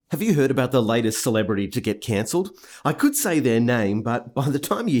Have you heard about the latest celebrity to get cancelled? I could say their name, but by the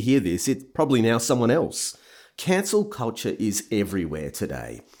time you hear this, it's probably now someone else. Cancel culture is everywhere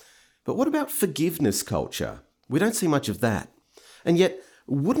today. But what about forgiveness culture? We don't see much of that. And yet,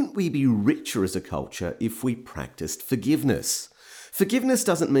 wouldn't we be richer as a culture if we practiced forgiveness? Forgiveness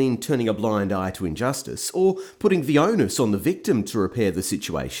doesn't mean turning a blind eye to injustice or putting the onus on the victim to repair the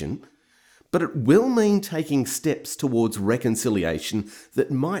situation. But it will mean taking steps towards reconciliation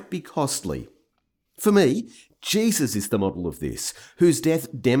that might be costly. For me, Jesus is the model of this, whose death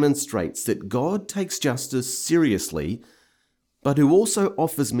demonstrates that God takes justice seriously, but who also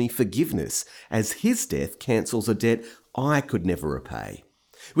offers me forgiveness as his death cancels a debt I could never repay,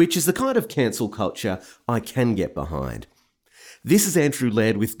 which is the kind of cancel culture I can get behind. This is Andrew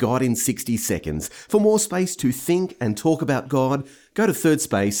Laird with God in 60 Seconds. For more space to think and talk about God, go to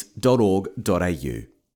thirdspace.org.au.